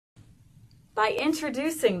By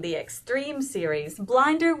introducing the X-treme series,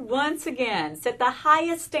 Blinder once again set the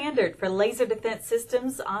highest standard for laser defense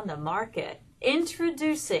systems on the market.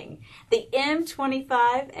 Introducing the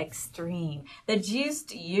M25 X-treme, the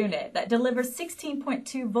juiced unit that delivers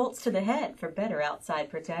 16.2 volts to the head for better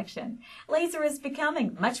outside protection. Laser is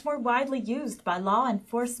becoming much more widely used by law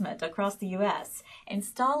enforcement across the U.S.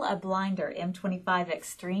 Install a Blinder M25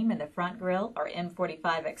 X-treme in the front grille or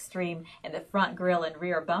M45 X-treme in the front grille and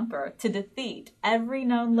rear bumper to defeat every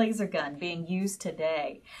known laser gun being used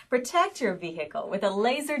today. Protect your vehicle with a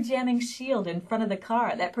laser jamming shield in front of the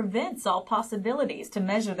car that prevents all possibilities to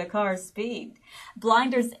measure the car's speed.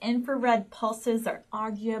 Blinder's infrared pulses are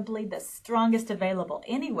arguably the strongest available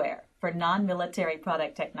anywhere for non-military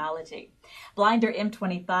product technology. Blinder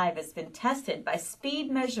M25 has been tested by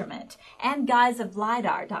Speed Measurement and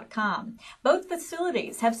guysoflidar.com. Both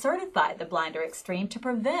facilities have certified the Blinder X-treme to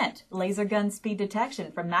prevent laser gun speed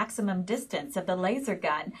detection from maximum distance of the laser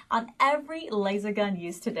gun on every laser gun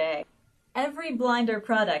used today. Every Blinder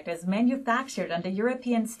product is manufactured under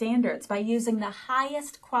European standards by using the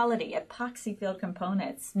highest quality epoxy-filled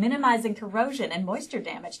components, minimizing corrosion and moisture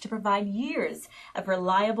damage to provide years of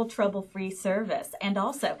reliable trouble-free service, and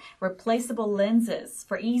also replaceable lenses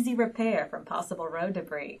for easy repair from possible road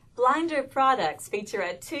debris. Blinder products feature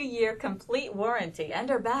a 2-year complete warranty and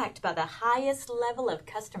are backed by the highest level of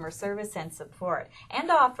customer service and support, and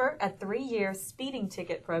offer a 3-year speeding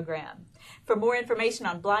ticket program. For more information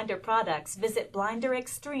on Blinder products, visit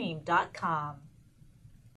blinderextreme.com.